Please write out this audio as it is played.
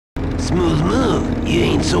Smooth move. You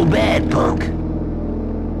ain't so bad, punk.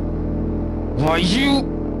 Why you...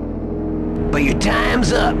 But your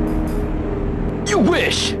time's up. You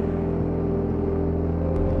wish!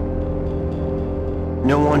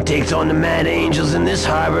 No one takes on the Mad Angels in this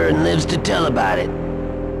harbor and lives to tell about it.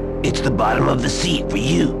 It's the bottom of the seat for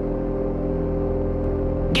you.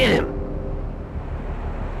 Get him!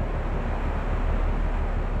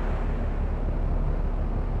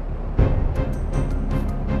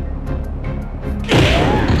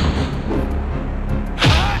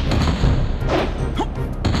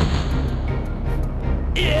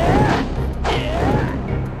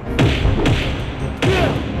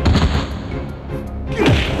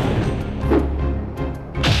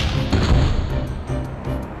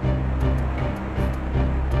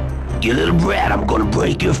 You little brat, I'm gonna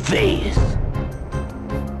break your face.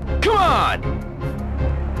 Come on!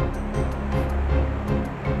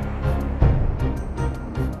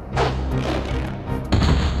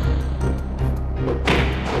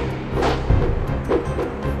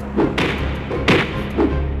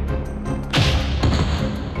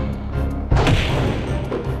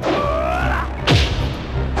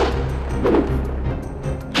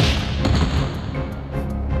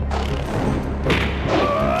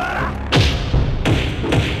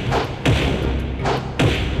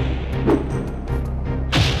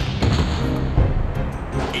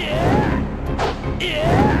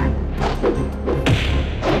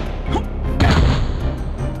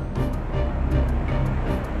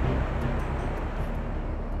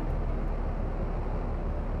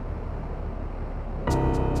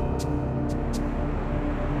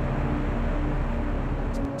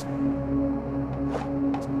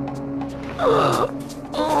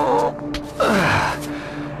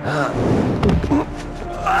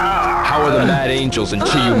 How are the Mad Angels and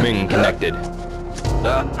Chi Ming connected?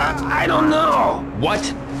 I don't know.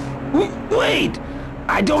 What? Wait!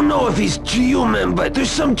 I don't know if he's Chi-Ming, but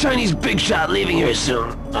there's some Chinese big shot leaving here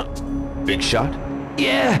soon. Big shot?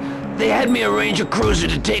 Yeah, they had me arrange a cruiser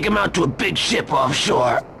to take him out to a big ship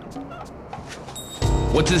offshore.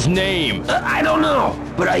 What's his name? I don't know,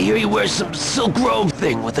 but I hear he wears some Silk Robe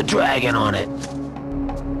thing with a dragon on it.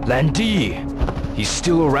 Landy. He's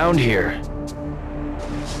still around here.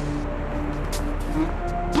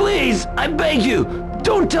 Please, I beg you,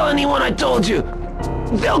 don't tell anyone I told you.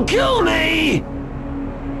 They'll kill me!